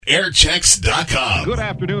Airchecks.com. Good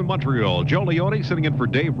afternoon, Montreal. Joe Leone sitting in for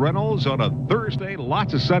Dave Reynolds on a Thursday.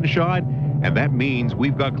 Lots of sunshine, and that means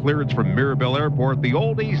we've got clearance from Mirabel Airport. The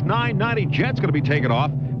Oldies 990 jet's going to be taking off.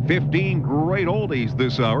 15 great oldies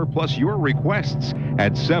this hour, plus your requests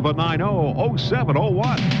at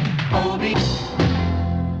 790-0701. Oldies.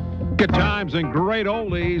 Good times and great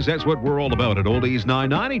oldies. That's what we're all about at Oldies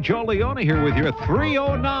 990. Joe Leone here with you at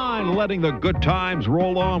 309, letting the good times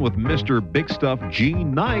roll on with Mr. Big Stuff G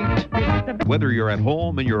Knight. Whether you're at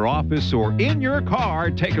home, in your office, or in your car,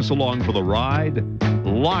 take us along for the ride.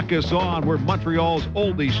 Lock us on. We're Montreal's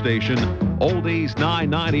oldies station. Oldies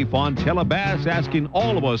 990. Fontella Bass asking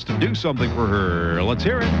all of us to do something for her. Let's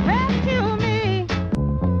hear it. Rescue me.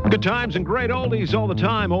 Good times and great oldies all the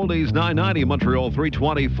time. Oldies 990, Montreal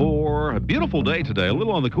 324. A beautiful day today, a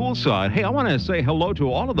little on the cool side. Hey, I want to say hello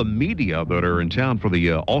to all of the media that are in town for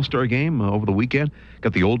the All-Star game over the weekend.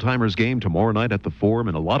 Got the Old Timers game tomorrow night at the Forum,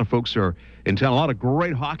 and a lot of folks are in town. A lot of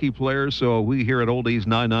great hockey players, so we here at Oldies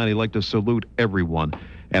 990 like to salute everyone.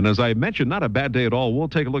 And as I mentioned, not a bad day at all. We'll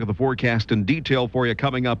take a look at the forecast in detail for you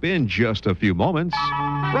coming up in just a few moments.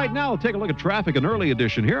 Right now, we'll take a look at traffic, an early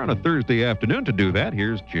edition here on a Thursday afternoon. To do that,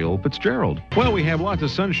 here's Jill Fitzgerald. Well, we have lots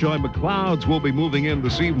of sunshine, but clouds will be moving in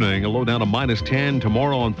this evening. A low down to -10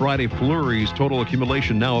 tomorrow on Friday. Flurries, total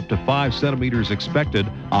accumulation now up to 5 centimeters expected.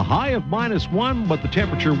 A high of -1, but the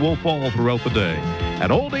temperature will fall throughout the day.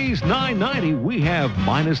 At Oldies 990, we have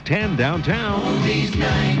 -10 downtown. Oldies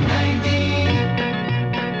 990.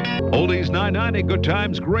 Oldies 990, good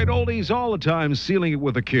times, great oldies all the time, sealing it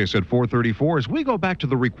with a kiss at 4:34 as we go back to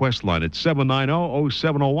the request line at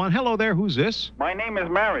 790-0701. Hello there, who's this? My name is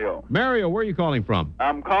Mario. Mario, where are you calling from?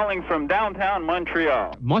 I'm calling from downtown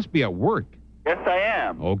Montreal. Must be at work. Yes, I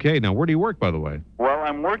am. Okay, now where do you work, by the way? Well,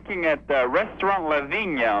 I'm working at Restaurant La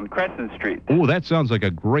Vigne on Crescent Street. Oh, that sounds like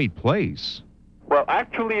a great place. Well,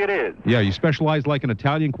 actually it is. Yeah, you specialize like in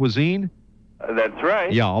Italian cuisine? That's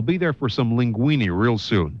right. Yeah, I'll be there for some linguine real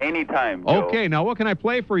soon. Anytime, Joe. Okay, now what can I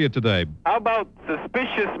play for you today? How about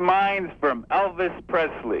Suspicious Minds from Elvis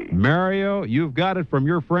Presley? Mario, you've got it from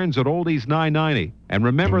your friends at Oldies 990. And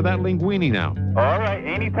remember that linguine now. All right,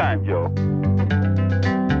 anytime, Joe.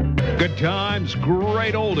 Good times,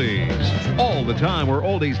 great oldies. All the time, we're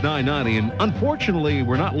Oldies 990. And unfortunately,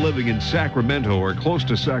 we're not living in Sacramento or close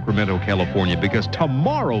to Sacramento, California, because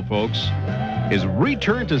tomorrow, folks, is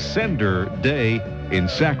Return to Sender Day in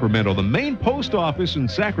Sacramento. The main post office in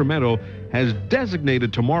Sacramento has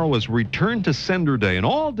designated tomorrow as Return to Sender Day. And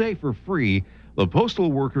all day for free, the postal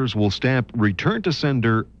workers will stamp Return to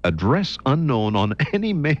Sender address unknown on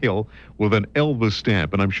any mail with an Elvis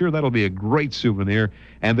stamp. And I'm sure that'll be a great souvenir.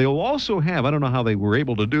 And they'll also have, I don't know how they were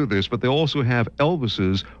able to do this, but they'll also have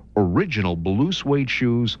Elvis's original blue suede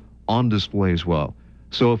shoes on display as well.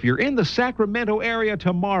 So if you're in the Sacramento area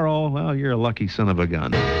tomorrow, well, you're a lucky son of a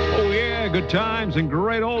gun. Oh, yeah, good times and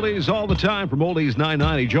great oldies all the time from Oldies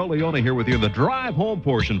 990. Joe Leone here with you in the drive home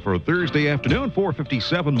portion for Thursday afternoon,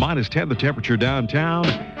 4:57, -10 the temperature downtown.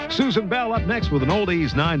 Susan Bell up next with an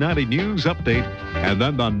Oldies 990 news update. And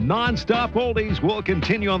then the nonstop oldies will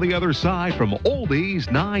continue on the other side from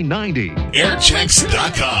Oldies 990.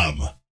 Airchecks.com.